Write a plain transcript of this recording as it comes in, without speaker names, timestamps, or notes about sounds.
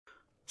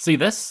See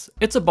this?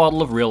 It's a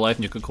bottle of real-life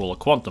Nuka-Cola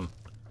Quantum.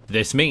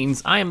 This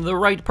means I am the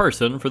right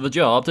person for the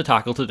job to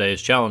tackle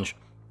today's challenge.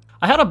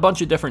 I had a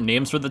bunch of different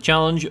names for the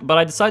challenge, but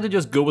I decided to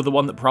just go with the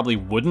one that probably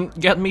wouldn't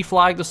get me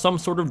flagged as some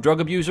sort of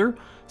drug abuser.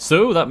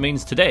 So that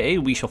means today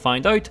we shall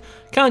find out,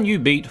 can you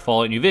beat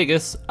Fallout New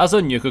Vegas as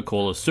a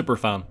Nuka-Cola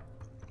superfan?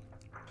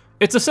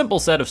 It's a simple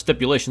set of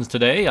stipulations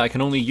today. I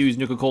can only use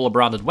Nuka-Cola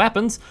branded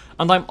weapons,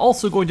 and I'm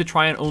also going to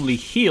try and only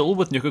heal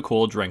with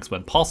Nuka-Cola drinks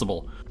when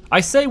possible. I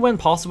say when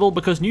possible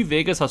because New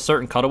Vegas has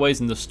certain cutaways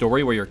in the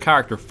story where your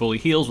character fully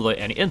heals without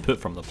any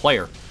input from the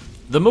player.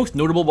 The most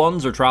notable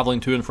ones are travelling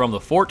to and from the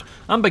fort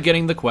and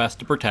beginning the quest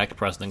to protect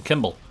President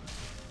Kimball.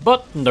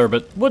 But,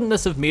 Nerbit, wouldn't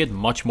this have made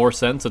much more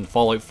sense in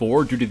Fallout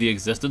 4 due to the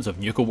existence of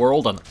Nuka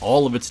World and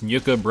all of its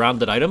Nuka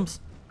branded items?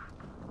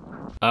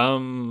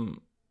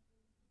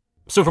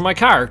 So for my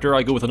character,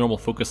 I go with a normal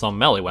focus on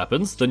melee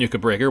weapons. The Nuka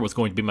Breaker was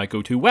going to be my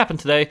go-to weapon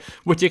today,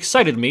 which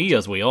excited me,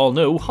 as we all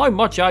know how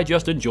much I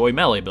just enjoy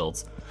melee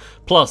builds.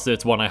 Plus,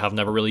 it's one I have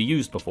never really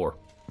used before.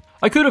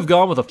 I could have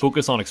gone with a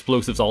focus on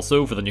explosives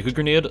also for the Nuka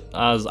Grenade,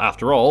 as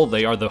after all,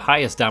 they are the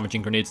highest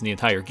damaging grenades in the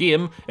entire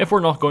game if we're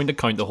not going to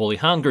count the Holy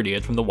Hand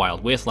Grenade from the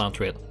Wild Wasteland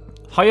trait.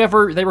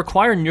 However, they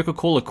require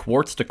Nuka-Cola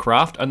quartz to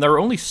craft, and there are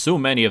only so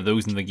many of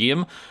those in the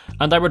game,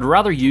 and I would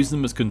rather use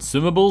them as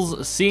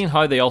consumables, seeing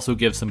how they also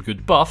give some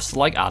good buffs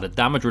like added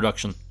damage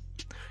reduction.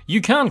 You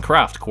can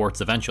craft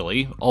quartz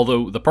eventually,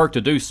 although the perk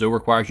to do so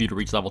requires you to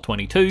reach level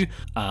 22,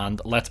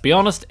 and let's be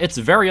honest, it's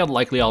very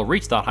unlikely I'll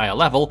reach that high a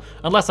level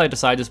unless I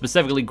decide to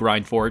specifically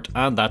grind for it,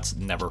 and that's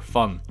never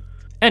fun.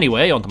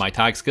 Anyway, onto my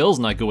tag skills,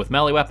 and I go with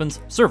melee weapons,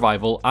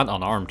 survival, and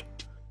unarmed.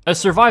 A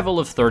survival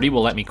of 30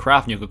 will let me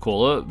craft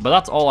Nuka-Cola, but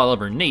that's all I'll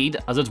ever need,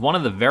 as it's one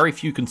of the very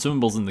few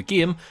consumables in the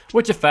game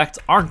which effects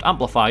aren't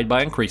amplified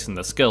by increasing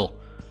the skill.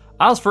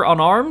 As for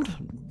unarmed,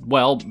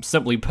 well,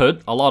 simply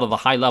put, a lot of the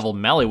high-level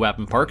melee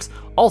weapon perks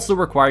also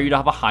require you to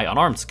have a high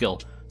unarmed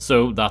skill,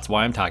 so that's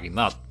why I'm tagging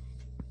that.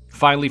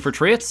 Finally for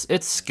traits,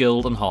 it's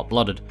skilled and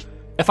hot-blooded.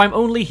 If I'm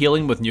only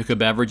healing with Nuka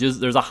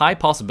beverages, there's a high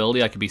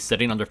possibility I could be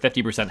sitting under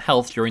 50%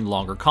 health during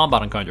longer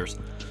combat encounters,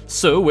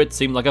 so it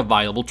seemed like a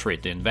viable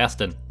trait to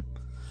invest in.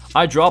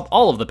 I drop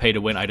all of the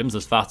pay-to-win items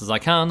as fast as I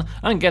can,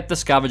 and get the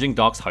Scavenging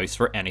Doc's house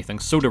for anything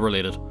soda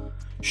related.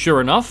 Sure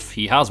enough,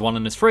 he has one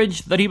in his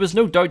fridge that he was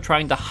no doubt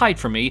trying to hide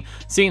from me,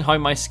 seeing how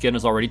my skin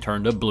has already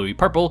turned a bluey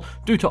purple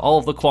due to all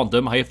of the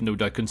quantum I have no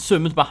doubt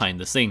consumed behind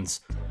the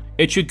scenes.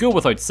 It should go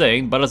without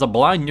saying, but as a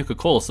blind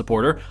Nuka-Cola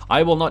supporter,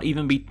 I will not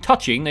even be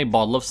touching a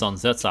bottle of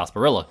Sunset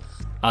Sarsaparilla,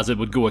 as it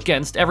would go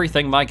against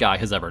everything my guy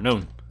has ever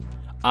known.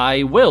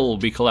 I will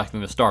be collecting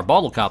the star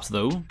bottle caps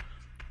though.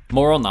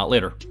 More on that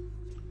later.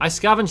 I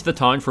scavenge the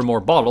town for more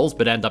bottles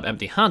but end up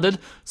empty-handed,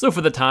 so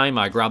for the time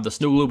I grab the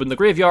snow globe in the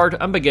graveyard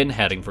and begin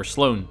heading for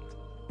Sloan.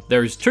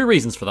 There's two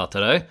reasons for that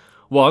today.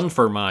 One,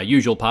 for my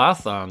usual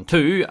path, and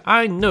two,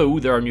 I know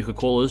there are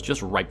Nuka-Colas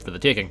just ripe for the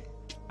taking.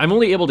 I'm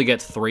only able to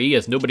get 3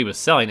 as nobody was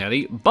selling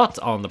any, but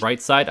on the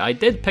bright side I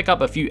did pick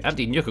up a few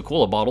empty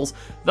Nuka-Cola bottles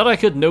that I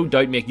could no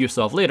doubt make use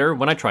of later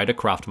when I try to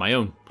craft my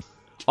own.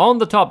 On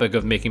the topic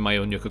of making my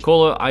own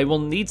Nuka-Cola, I will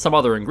need some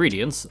other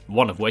ingredients,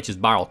 one of which is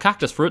barrel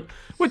cactus fruit,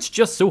 which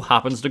just so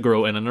happens to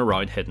grow in and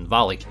around Hidden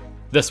Valley.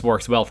 This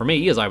works well for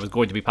me as I was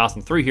going to be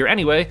passing through here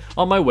anyway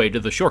on my way to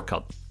the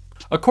shortcut.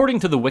 According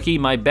to the wiki,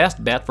 my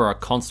best bet for a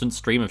constant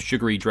stream of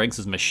sugary drinks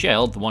is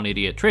Michelle at the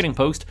 188 trading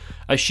post,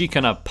 as she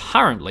can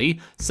apparently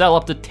sell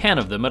up to 10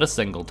 of them at a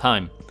single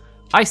time.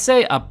 I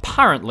say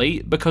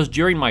apparently because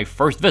during my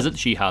first visit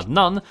she had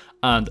none,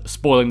 and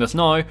spoiling this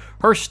now,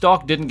 her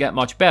stock didn't get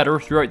much better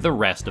throughout the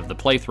rest of the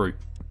playthrough.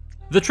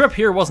 The trip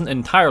here wasn't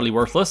entirely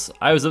worthless.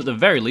 I was at the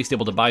very least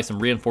able to buy some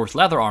reinforced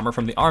leather armor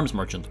from the arms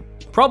merchant.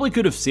 Probably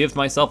could have saved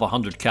myself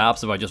 100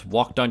 caps if I just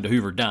walked down to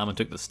Hoover Dam and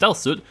took the stealth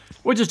suit,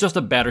 which is just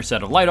a better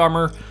set of light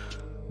armor,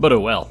 but oh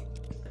well.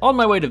 On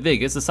my way to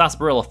Vegas, the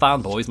Sarsaparilla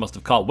fanboys must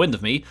have caught wind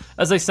of me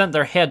as they sent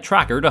their head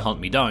tracker to hunt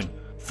me down.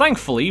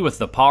 Thankfully, with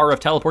the power of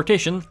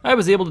teleportation, I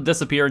was able to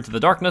disappear into the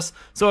darkness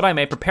so that I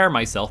may prepare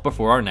myself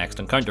before our next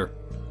encounter.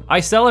 I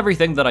sell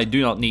everything that I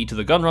do not need to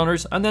the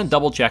gunrunners and then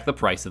double check the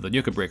price of the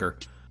Nuka Breaker.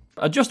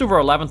 At just over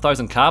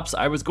 11,000 caps,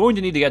 I was going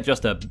to need to get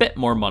just a bit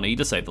more money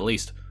to say the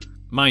least.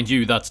 Mind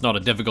you, that's not a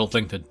difficult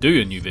thing to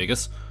do in New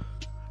Vegas.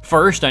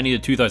 First, I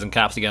needed 2,000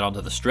 caps to get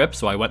onto the strip,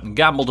 so I went and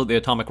gambled at the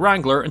Atomic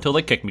Wrangler until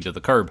they kicked me to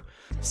the curb.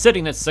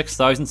 Sitting at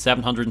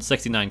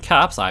 6,769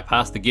 caps, I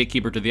pass the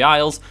gatekeeper to the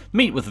aisles,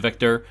 meet with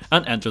Victor,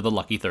 and enter the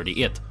lucky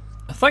 38.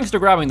 Thanks to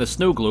grabbing the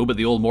snow globe at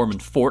the Old Mormon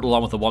Fort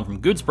along with the one from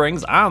Good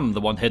Springs and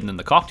the one hidden in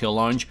the cocktail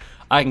lounge,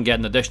 I can get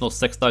an additional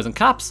 6,000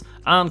 caps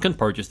and can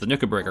purchase the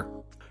Nuka Breaker.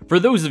 For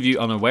those of you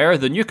unaware,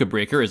 the Nuka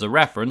Breaker is a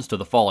reference to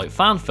the Fallout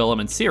fan film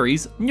and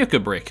series Nuka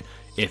Break.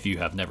 If you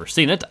have never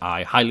seen it,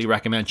 I highly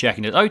recommend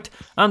checking it out,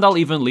 and I'll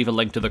even leave a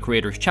link to the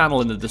creator's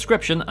channel in the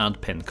description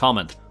and pinned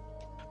comment.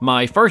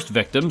 My first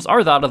victims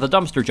are that of the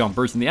dumpster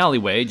jumpers in the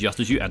alleyway just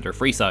as you enter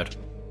Freeside.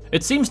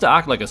 It seems to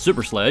act like a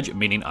super sledge,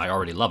 meaning I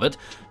already love it,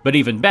 but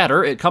even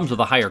better, it comes with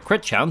a higher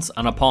crit chance,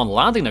 and upon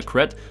landing a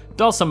crit,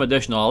 does some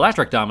additional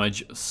electric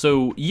damage,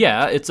 so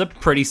yeah, it's a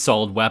pretty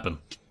solid weapon.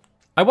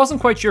 I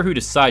wasn't quite sure who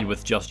to side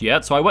with just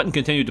yet, so I went and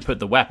continued to put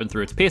the weapon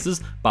through its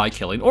paces by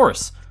killing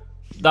Oris.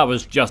 That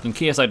was just in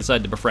case I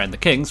decided to befriend the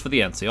kings for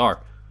the NCR.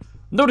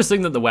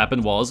 Noticing that the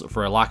weapon was,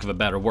 for a lack of a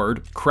better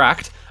word,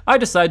 cracked, I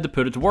decided to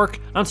put it to work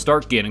and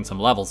start gaining some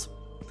levels.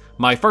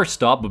 My first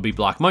stop would be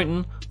Black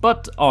Mountain,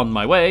 but on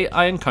my way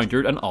I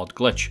encountered an odd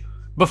glitch.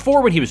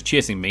 Before, when he was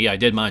chasing me, I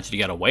did manage to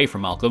get away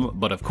from Malcolm,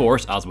 but of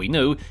course, as we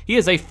know, he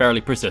is a fairly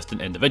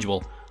persistent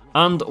individual.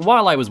 And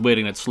while I was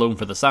waiting at Sloan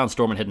for the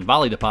sandstorm in Hidden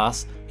Valley to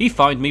pass, he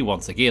found me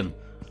once again.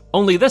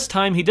 Only this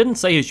time he didn't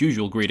say his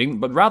usual greeting,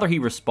 but rather he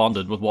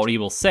responded with what he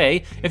will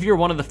say if you're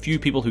one of the few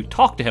people who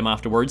talk to him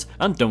afterwards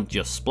and don't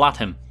just splat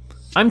him.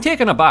 I'm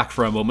taken aback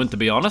for a moment, to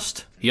be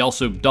honest. He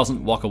also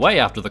doesn't walk away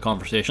after the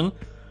conversation,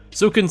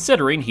 so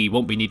considering he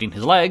won't be needing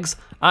his legs,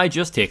 I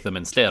just take them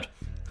instead.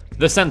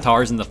 The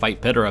centaurs in the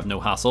fight pit are of no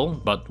hassle,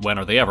 but when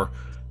are they ever?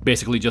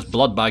 Basically just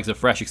blood bags of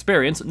fresh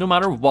experience, no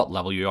matter what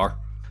level you are.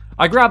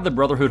 I grab the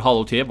Brotherhood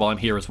holotape while I'm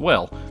here as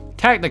well.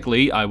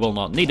 Technically, I will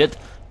not need it,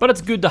 but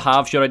it's good to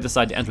have should I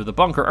decide to enter the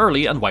bunker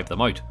early and wipe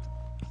them out.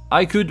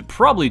 I could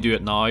probably do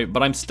it now,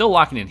 but I'm still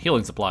lacking in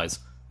healing supplies,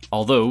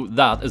 although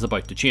that is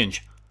about to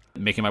change.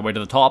 Making my way to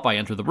the top, I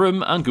enter the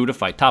room and go to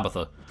fight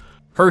Tabitha.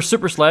 Her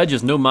super sledge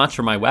is no match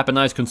for my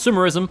weaponized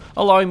consumerism,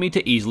 allowing me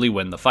to easily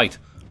win the fight.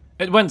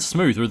 It went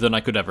smoother than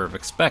I could ever have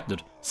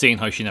expected, seeing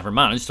how she never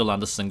managed to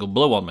land a single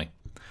blow on me.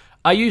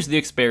 I used the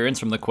experience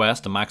from the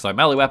quest to max out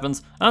melee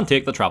weapons and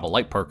take the travel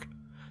light perk.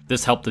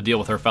 This helped to deal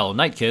with her fellow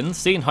Nightkin,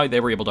 seeing how they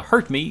were able to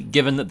hurt me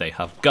given that they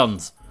have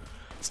guns.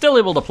 Still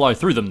able to plow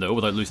through them though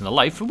without losing a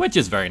life, which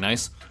is very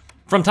nice.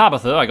 From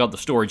Tabitha I got the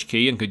storage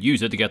key and could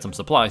use it to get some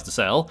supplies to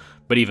sell,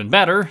 but even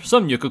better,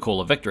 some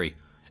Nuka-Cola Victory.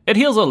 It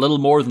heals a little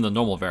more than the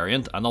normal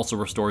variant and also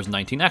restores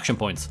 19 action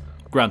points.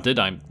 Granted,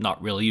 I'm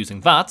not really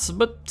using VATs,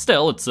 but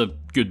still, it's a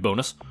good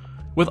bonus.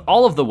 With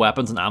all of the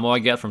weapons and ammo I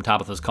get from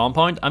Tabitha's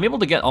compound, I'm able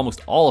to get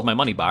almost all of my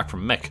money back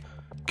from Mick.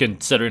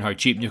 Considering how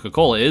cheap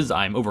Nuka-Cola is,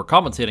 I'm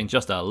overcompensating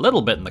just a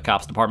little bit in the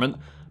caps department,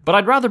 but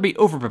I'd rather be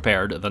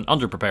overprepared than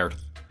underprepared.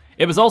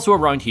 It was also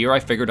around here I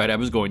figured out I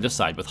was going to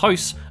side with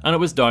House, and it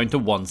was down to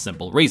one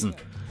simple reason.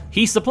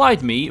 He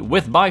supplied me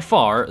with by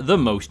far the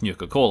most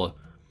Nuka-Cola.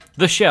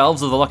 The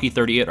shelves of the Lucky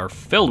 38 are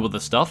filled with the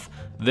stuff,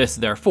 this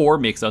therefore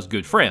makes us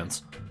good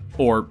friends.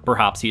 Or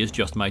perhaps he is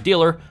just my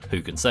dealer,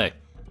 who can say.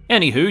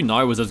 Anywho,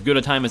 now was as good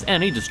a time as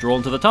any to stroll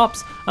into the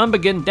tops and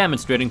begin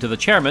demonstrating to the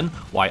chairman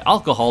why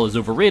alcohol is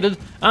overrated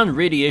and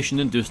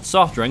radiation-induced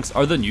soft drinks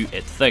are the new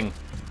it thing.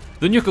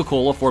 The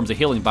Nuka-Cola forms a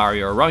healing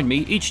barrier around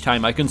me each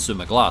time I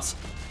consume a glass.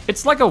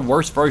 It's like a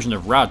worse version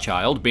of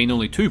Radchild, being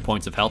only 2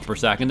 points of health per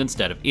second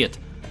instead of 8.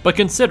 But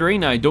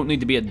considering I don't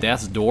need to be at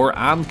death's door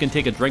and can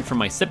take a drink from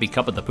my sippy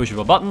cup at the push of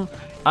a button,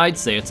 I'd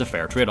say it's a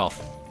fair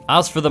trade-off.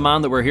 As for the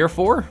man that we're here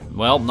for,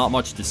 well, not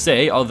much to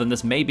say other than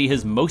this may be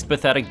his most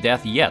pathetic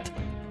death yet.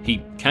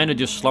 He kinda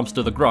just slumps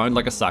to the ground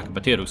like a sack of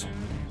potatoes.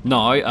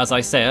 Now, as I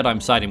said, I'm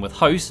siding with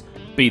House.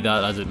 Be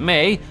that as it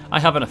may,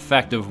 I have an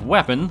effective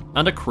weapon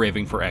and a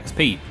craving for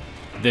XP.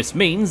 This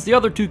means the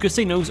other two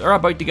casinos are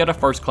about to get a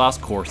first-class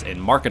course in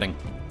marketing.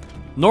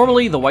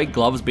 Normally, the white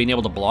gloves being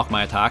able to block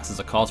my attacks is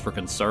a cause for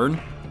concern,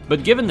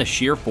 but given the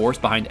sheer force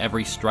behind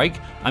every strike,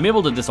 I'm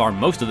able to disarm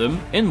most of them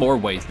in more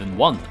ways than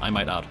one, I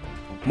might add.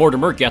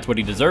 Mortimer gets what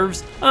he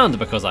deserves, and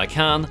because I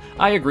can,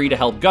 I agree to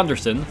help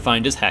Gunderson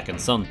find his heckin'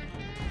 son.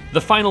 The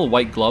final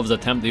white gloves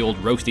attempt the old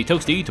roasty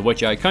toasty, to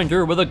which I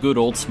counter with a good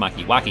old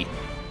smacky wacky.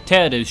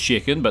 Ted is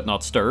shaken but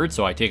not stirred,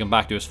 so I take him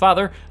back to his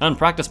father and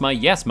practice my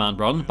yes man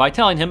run by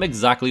telling him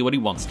exactly what he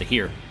wants to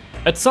hear.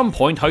 At some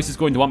point, House is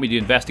going to want me to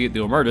investigate the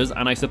Omertas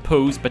and I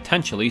suppose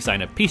potentially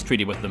sign a peace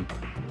treaty with them.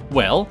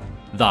 Well,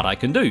 that I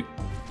can do.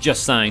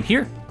 Just sign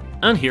here,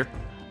 and here,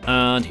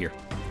 and here.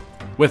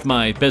 With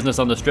my business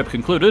on the strip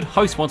concluded,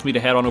 House wants me to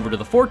head on over to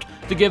the fort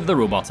to give the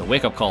robots a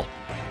wake-up call.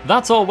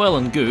 That's all well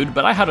and good,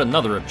 but I had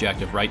another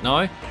objective right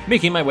now,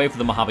 making my way for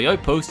the Mojave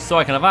Outpost so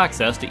I can have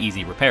access to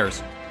easy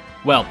repairs.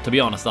 Well, to be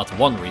honest, that's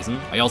one reason.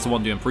 I also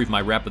wanted to improve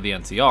my rep with the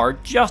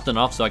NCR, just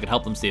enough so I could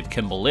help them save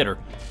Kimball later.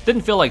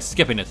 Didn't feel like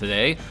skipping it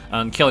today,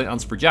 and killing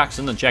Ants for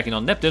Jackson and checking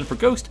on Nipton for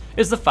Ghost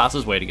is the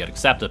fastest way to get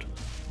accepted.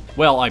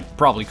 Well, I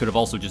probably could have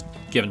also just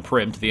given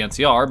Prim to the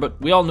NCR, but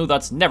we all know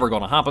that's never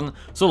gonna happen,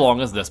 so long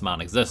as this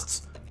man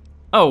exists.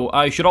 Oh,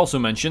 I should also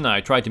mention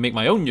I tried to make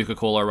my own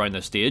Nuka-Cola around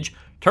this stage.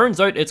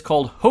 Turns out it's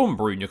called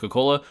Homebrew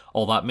Nuka-Cola.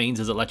 All that means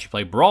is it lets you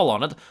play Brawl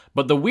on it,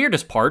 but the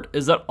weirdest part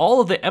is that all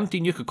of the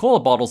empty Nuka-Cola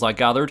bottles I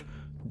gathered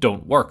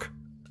don't work.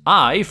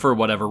 I, for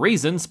whatever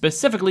reason,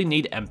 specifically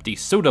need empty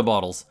soda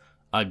bottles.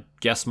 I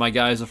guess my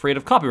guy is afraid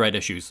of copyright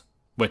issues.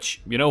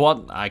 Which, you know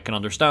what, I can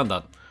understand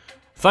that.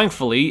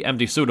 Thankfully,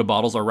 empty soda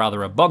bottles are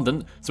rather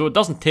abundant, so it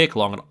doesn't take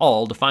long at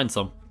all to find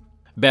some.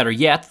 Better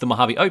yet, the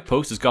Mojave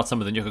Outpost has got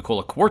some of the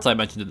Nuka-Cola quartz I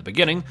mentioned at the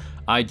beginning.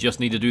 I just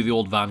need to do the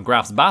old Van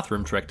Graff's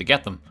bathroom trick to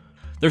get them.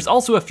 There's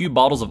also a few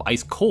bottles of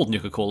ice-cold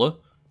Nuka-Cola.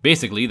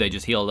 Basically, they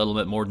just heal a little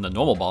bit more than the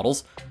normal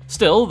bottles.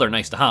 Still, they're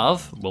nice to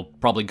have. We'll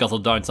probably guzzle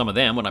down some of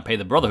them when I pay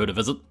the Brotherhood a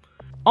visit.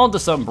 On to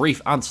some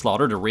brief ant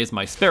slaughter to raise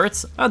my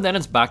spirits, and then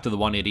it's back to the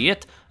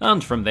 188,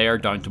 and from there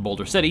down to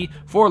Boulder City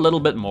for a little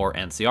bit more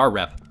NCR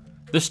rep.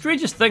 The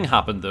strangest thing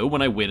happened though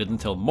when I waited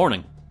until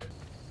morning.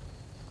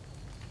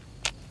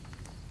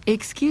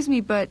 Excuse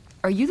me, but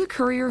are you the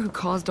courier who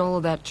caused all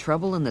of that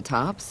trouble in the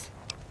tops?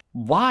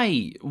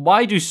 Why?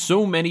 Why do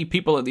so many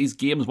people in these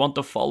games want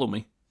to follow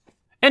me?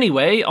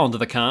 Anyway, onto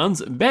the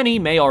cans. Benny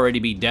may already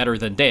be deader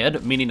than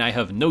dead, meaning I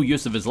have no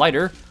use of his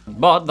lighter,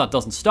 but that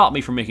doesn't stop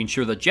me from making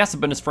sure that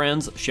Jessup and his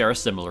friends share a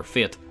similar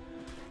fate.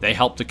 They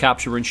help to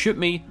capture and shoot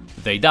me,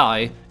 they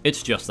die,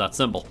 it's just that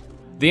simple.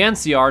 The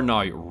NCR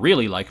now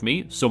really like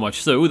me, so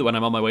much so that when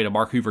I'm on my way to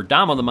mark Hoover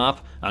Dam on the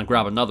map and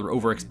grab another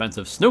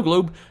overexpensive snow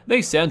globe,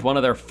 they send one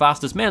of their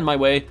fastest men my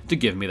way to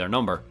give me their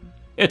number.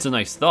 It's a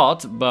nice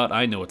thought, but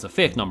I know it's a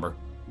fake number.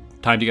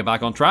 Time to get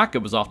back on track.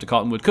 It was off to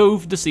Cottonwood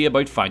Cove to see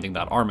about finding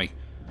that army.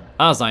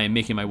 As I am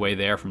making my way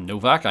there from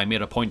Novak, I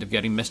made a point of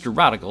getting Mr.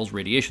 Radical's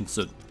radiation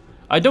suit.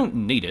 I don't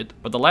need it,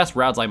 but the less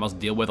rads I must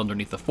deal with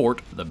underneath the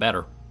fort, the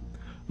better.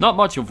 Not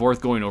much of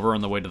worth going over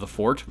on the way to the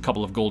fort. A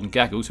couple of golden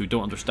geckos who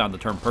don't understand the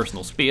term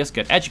personal space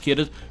get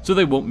educated so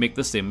they won't make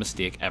the same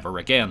mistake ever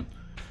again.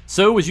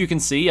 So, as you can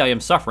see, I am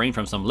suffering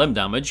from some limb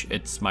damage.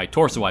 It's my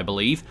torso, I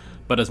believe,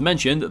 but as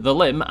mentioned, the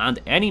limb and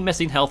any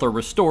missing health are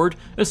restored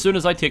as soon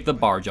as I take the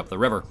barge up the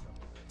river.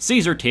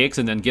 Caesar takes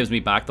and then gives me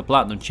back the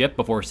platinum chip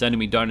before sending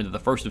me down into the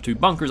first of two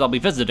bunkers I'll be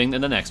visiting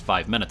in the next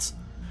 5 minutes.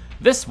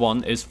 This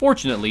one is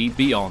fortunately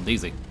beyond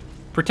easy.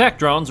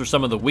 Protectrons are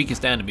some of the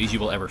weakest enemies you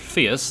will ever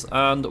face,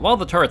 and while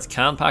the turrets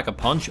can pack a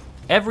punch,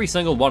 every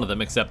single one of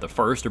them except the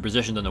first are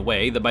positioned in a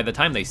way that by the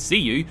time they see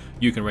you,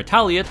 you can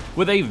retaliate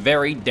with a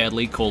very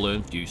deadly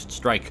cola-infused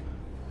strike.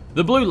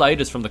 The blue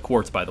light is from the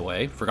quartz, by the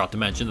way. Forgot to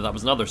mention that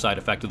was another side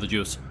effect of the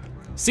juice.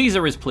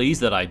 Caesar is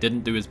pleased that I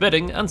didn't do his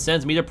bidding and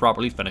sends me to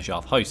properly finish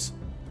off house.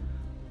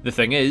 The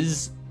thing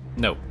is,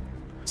 no.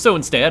 So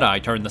instead, I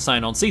turn the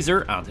sign on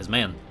Caesar and his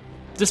men.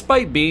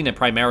 Despite being a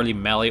primarily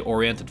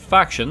melee-oriented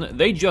faction,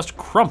 they just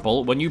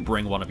crumple when you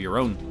bring one of your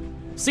own.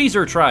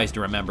 Caesar tries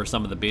to remember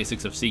some of the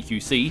basics of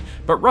CQC,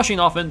 but rushing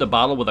off into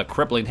battle with a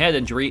crippling head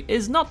injury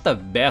is not the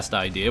best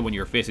idea when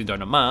you're facing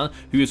down a man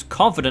who is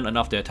confident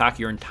enough to attack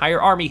your entire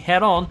army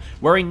head-on,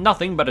 wearing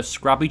nothing but a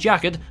scrappy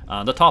jacket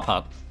and a top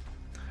hat.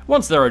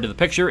 Once they're out of the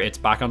picture, it's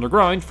back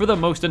underground for the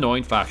most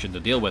annoying faction to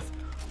deal with.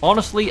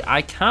 Honestly,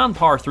 I can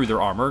power through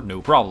their armor,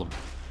 no problem.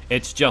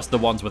 It's just the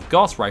ones with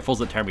Gauss rifles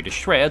that tear me to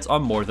shreds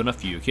on more than a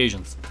few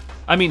occasions.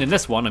 I mean, in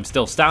this one I'm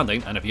still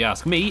standing, and if you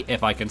ask me,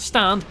 if I can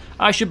stand,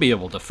 I should be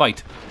able to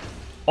fight.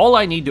 All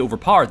I need to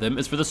overpower them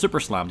is for the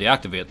Super Slam to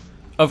activate.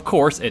 Of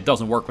course, it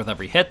doesn't work with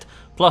every hit,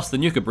 plus the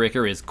Nuka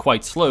breaker is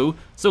quite slow,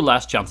 so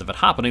less chance of it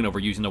happening over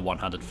using a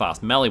one-handed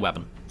fast melee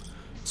weapon.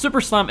 Super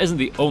Slam isn't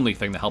the only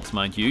thing that helps,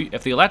 mind you.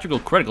 If the electrical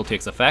critical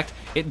takes effect,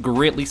 it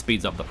greatly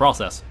speeds up the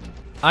process.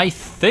 I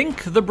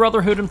think the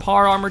Brotherhood and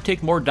Power Armor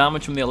take more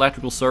damage from the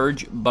electrical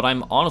surge, but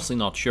I'm honestly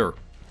not sure.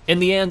 In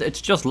the end,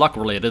 it's just luck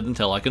related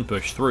until I can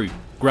push through.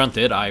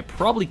 Granted, I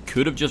probably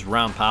could have just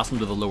ran past them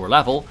to the lower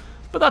level,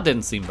 but that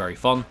didn't seem very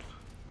fun.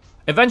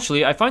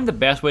 Eventually, I found the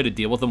best way to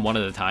deal with them one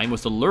at a time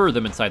was to lure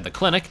them inside the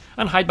clinic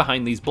and hide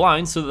behind these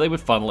blinds so that they would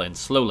funnel in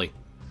slowly.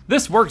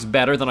 This works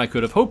better than I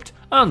could have hoped,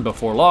 and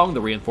before long the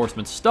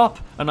reinforcements stop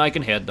and I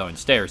can head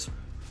downstairs.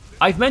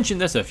 I've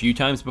mentioned this a few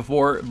times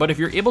before, but if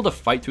you're able to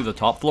fight through the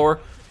top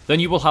floor, then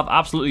you will have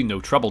absolutely no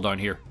trouble down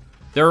here.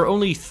 There are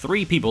only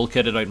 3 people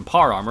kitted out in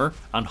power armor,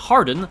 and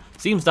Harden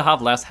seems to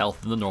have less health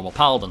than the normal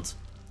paladins.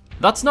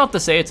 That's not to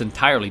say it's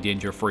entirely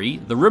danger free.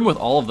 The room with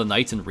all of the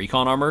knights in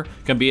recon armor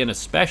can be an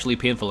especially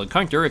painful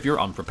encounter if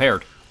you're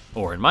unprepared,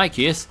 or in my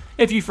case,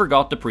 if you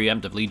forgot to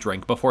preemptively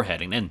drink before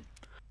heading in.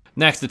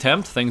 Next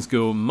attempt, things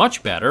go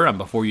much better, and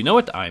before you know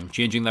it, I'm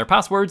changing their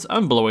passwords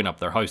and blowing up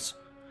their house.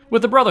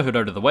 With the Brotherhood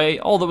out of the way,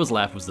 all that was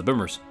left was the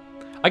boomers.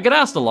 I get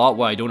asked a lot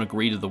why I don't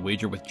agree to the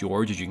wager with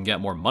George as you can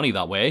get more money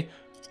that way.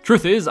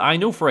 Truth is, I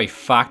know for a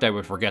fact I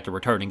would forget to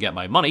return and get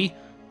my money.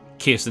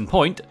 Case in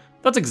point,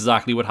 that's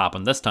exactly what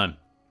happened this time.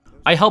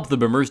 I helped the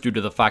boomers due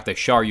to the fact they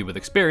shower you with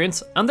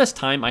experience, and this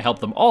time I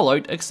helped them all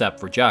out except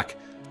for Jack.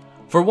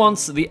 For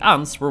once, the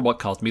ants were what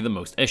caused me the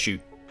most issue.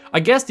 I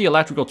guess the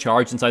electrical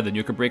charge inside the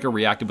Nuka breaker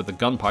reacted with the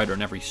gunpowder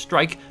in every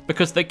strike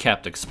because they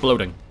kept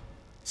exploding.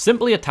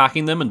 Simply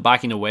attacking them and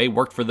backing away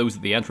worked for those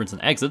at the entrance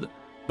and exit,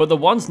 but the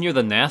ones near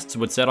the nests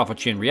would set off a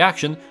chain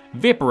reaction,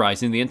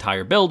 vaporizing the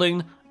entire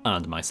building,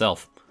 and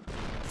myself.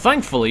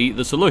 Thankfully,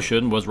 the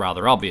solution was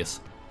rather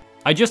obvious.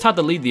 I just had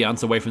to lead the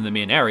ants away from the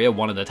main area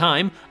one at a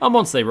time, and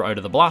once they were out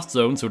of the blast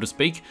zone, so to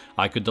speak,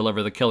 I could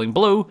deliver the killing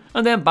blow,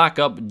 and then back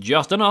up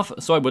just enough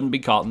so I wouldn't be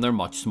caught in their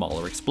much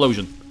smaller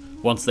explosion.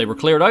 Once they were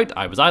cleared out,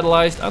 I was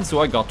idolized, and so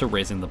I got to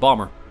raising the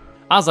bomber.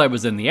 As I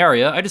was in the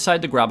area, I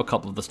decided to grab a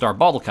couple of the star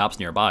bottle caps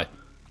nearby.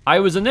 I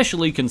was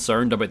initially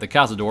concerned about the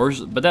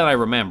Cazadors, but then I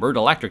remembered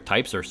electric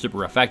types are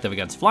super effective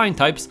against flying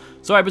types,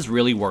 so I was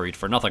really worried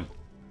for nothing.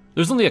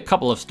 There's only a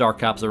couple of star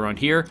caps around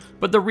here,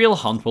 but the real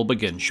hunt will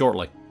begin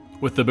shortly.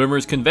 With the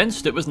boomers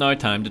convinced, it was now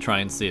time to try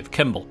and save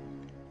Kimball.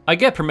 I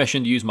get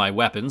permission to use my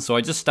weapon, so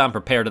I just stand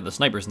prepared at the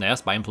sniper's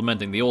nest by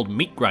implementing the old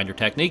meat grinder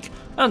technique,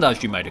 and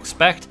as you might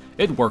expect,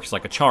 it works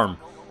like a charm.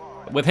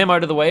 With him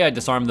out of the way, I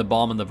disarm the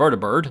bomb in the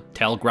vertibird,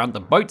 tell Grant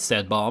about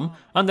said bomb,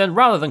 and then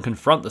rather than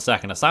confront the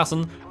second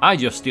assassin, I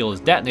just steal his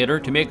detonator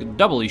to make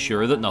doubly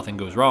sure that nothing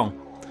goes wrong.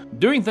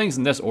 Doing things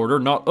in this order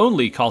not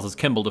only causes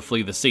Kimball to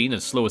flee the scene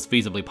as slow as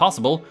feasibly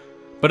possible,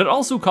 but it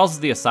also causes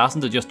the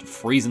assassin to just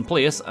freeze in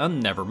place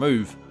and never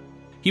move.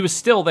 He was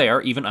still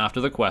there even after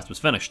the quest was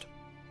finished.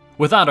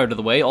 With that out of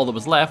the way, all that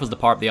was left was to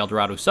power up the El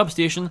Dorado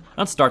substation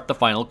and start the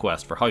final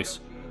quest for House.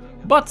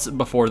 But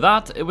before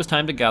that, it was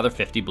time to gather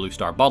 50 blue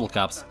star bottle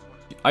caps.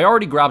 I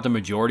already grabbed a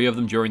majority of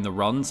them during the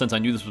run since I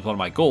knew this was one of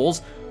my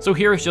goals, so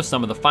here is just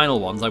some of the final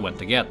ones I went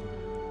to get.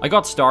 I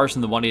got stars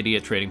from the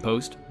 188 Trading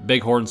Post,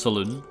 Bighorn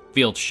Saloon,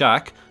 Field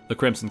Shack, the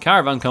Crimson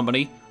Caravan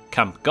Company,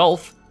 Camp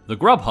Gulf, the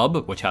Grub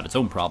Hub, which had its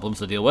own problems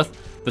to deal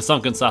with, the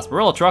sunken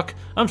sarsaparilla truck,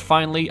 and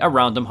finally a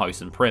random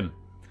house in Prim.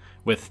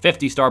 With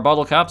 50 star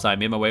bottle caps, I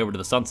made my way over to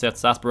the Sunset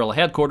Sarsaparilla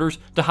headquarters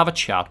to have a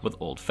chat with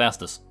old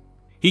Festus.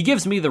 He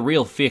gives me the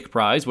real fake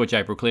prize, which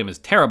I proclaim is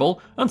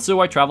terrible, and so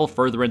I travel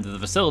further into the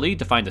facility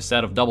to find a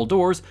set of double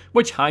doors,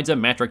 which hides a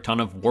metric ton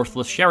of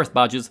worthless sheriff's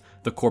badges,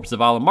 the corpse of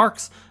Alan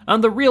Marks,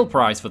 and the real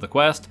prize for the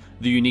quest,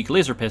 the unique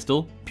laser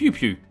pistol, Pew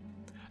Pew.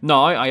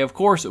 Now, I of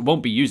course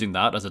won't be using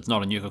that as it's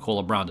not a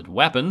Nuka-Cola branded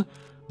weapon,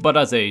 but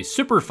as a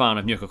super fan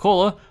of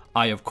Nuka-Cola,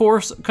 I of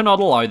course cannot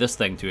allow this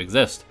thing to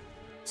exist.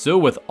 So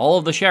with all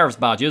of the sheriff's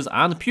badges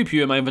and Pew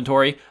Pew in my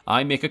inventory,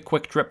 I make a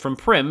quick trip from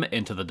Prim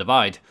into the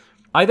Divide.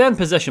 I then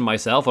position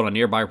myself on a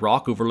nearby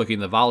rock overlooking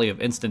the Valley of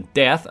Instant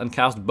Death and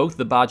cast both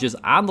the badges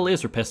and the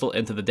laser pistol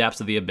into the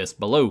depths of the abyss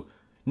below,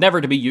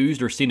 never to be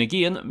used or seen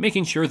again,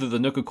 making sure that the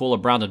Nuka-Cola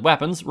branded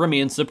weapons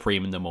remain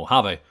supreme in the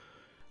Mojave.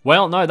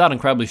 Well, now that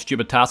incredibly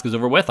stupid task is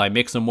over with, I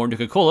make some more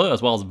Nuka-Cola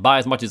as well as buy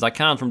as much as I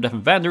can from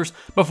different vendors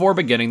before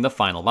beginning the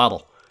final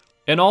battle.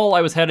 In all, I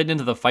was headed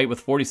into the fight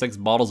with 46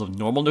 bottles of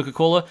normal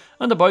Nuka-Cola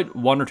and about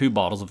 1 or 2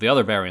 bottles of the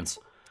other variants.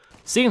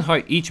 Seeing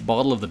how each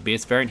bottle of the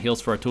base variant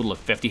heals for a total of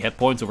 50 hit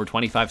points over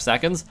 25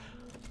 seconds,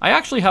 I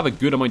actually have a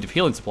good amount of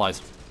healing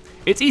supplies.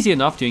 It's easy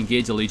enough to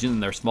engage a legion in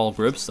their small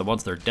groups, so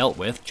once they're dealt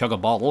with, chug a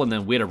bottle and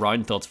then wait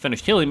around until it's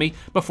finished healing me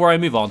before I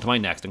move on to my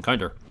next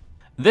encounter.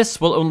 This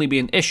will only be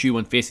an issue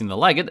when facing the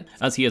Legate,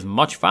 as he is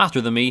much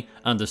faster than me,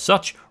 and as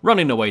such,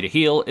 running away to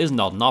heal is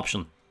not an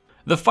option.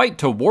 The fight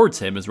towards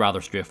him is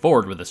rather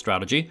straightforward with this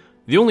strategy.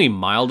 The only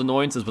mild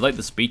annoyance is without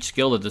the speech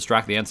skill to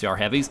distract the NCR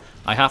heavies,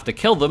 I have to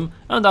kill them,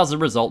 and as a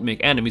result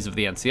make enemies of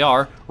the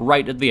NCR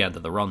right at the end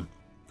of the run.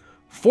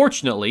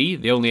 Fortunately,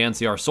 the only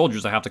NCR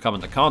soldiers I have to come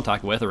into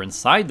contact with are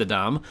inside the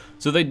dam,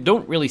 so they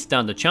don't really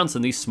stand a chance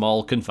in these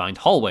small, confined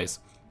hallways.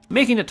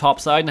 Making it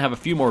topside and have a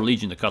few more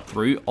Legion to cut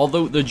through,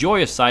 although the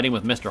joyous siding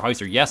with Mr.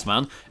 House or Yes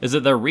Man is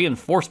that their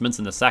reinforcements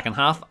in the second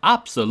half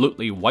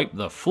absolutely wipe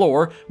the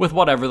floor with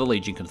whatever the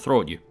Legion can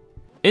throw at you.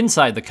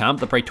 Inside the camp,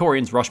 the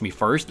Praetorians rush me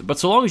first, but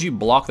so long as you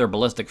block their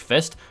ballistic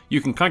fist,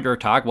 you can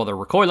counterattack while they're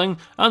recoiling,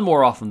 and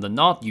more often than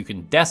not, you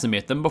can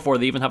decimate them before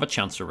they even have a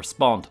chance to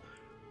respond.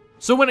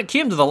 So when it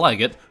came to the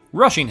Legate,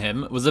 rushing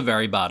him was a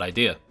very bad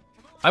idea.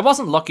 I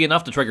wasn't lucky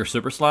enough to trigger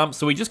Super Slam,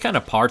 so he just kind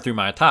of powered through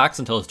my attacks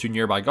until his 2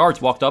 nearby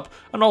guards walked up,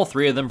 and all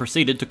 3 of them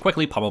proceeded to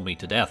quickly pummel me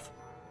to death.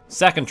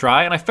 Second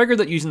try, and I figured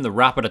that using the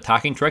rapid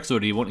attacking trick so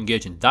that he won't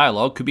engage in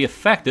dialogue could be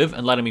effective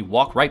in letting me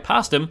walk right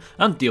past him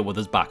and deal with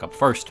his backup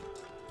first.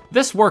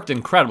 This worked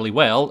incredibly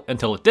well,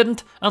 until it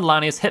didn't, and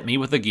Lanius hit me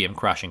with the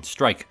game-crashing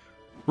strike.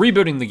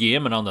 Rebooting the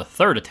game, and on the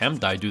 3rd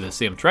attempt I do the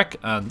same trick,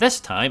 and this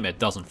time it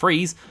doesn't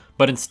freeze,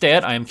 but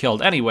instead I am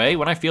killed anyway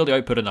when I fail to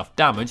output enough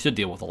damage to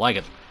deal with the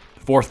Legate.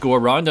 4th go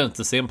around and it's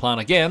the same plan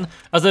again,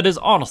 as it is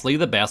honestly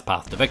the best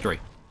path to victory.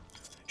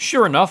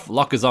 Sure enough,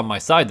 luck is on my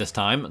side this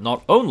time.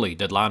 Not only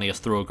did Lanius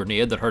throw a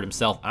grenade that hurt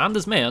himself and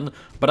his men,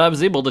 but I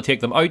was able to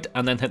take them out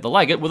and then hit the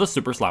Legate with a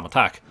Super Slam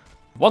attack.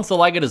 Once the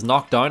Legate is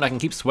knocked down, I can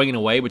keep swinging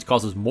away, which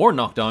causes more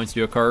knockdowns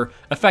to occur,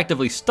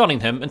 effectively stunning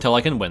him until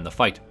I can win the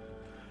fight.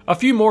 A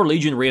few more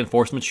Legion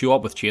reinforcements show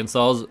up with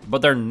chainsaws,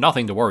 but they're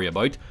nothing to worry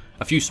about.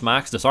 A few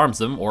smacks disarms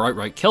them or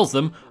outright kills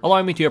them,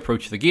 allowing me to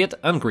approach the gate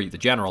and greet the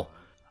general.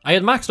 I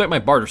had maxed out my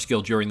barter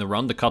skill during the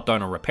run to cut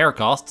down on repair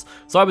costs,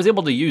 so I was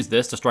able to use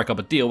this to strike up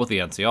a deal with the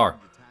NCR.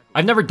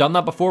 I've never done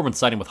that before when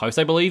siding with House,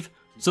 I believe,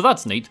 so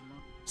that's neat.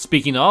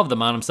 Speaking of, the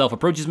man himself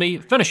approaches me,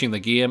 finishing the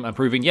game and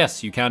proving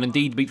yes, you can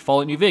indeed beat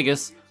Fallout New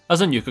Vegas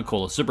as a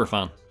Nuka-Cola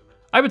superfan.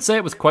 I would say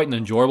it was quite an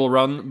enjoyable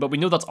run, but we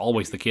know that's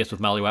always the case with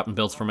melee weapon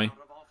builds for me.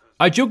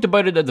 I joked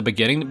about it at the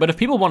beginning, but if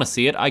people want to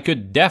see it, I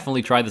could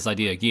definitely try this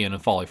idea again in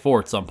Fallout 4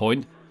 at some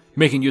point.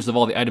 Making use of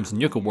all the items in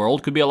Nuka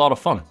World could be a lot of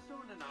fun.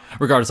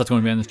 Regardless, that's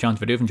going to be in this challenge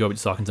video. If you enjoyed what you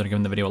saw, consider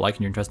giving the video a like,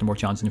 and you're interested in more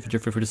challenges in the future,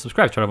 feel free to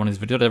subscribe. Try to one of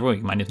these videos every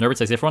week. My name is Nerbit,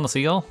 stay safe everyone, I'll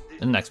see y'all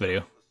in the next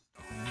video.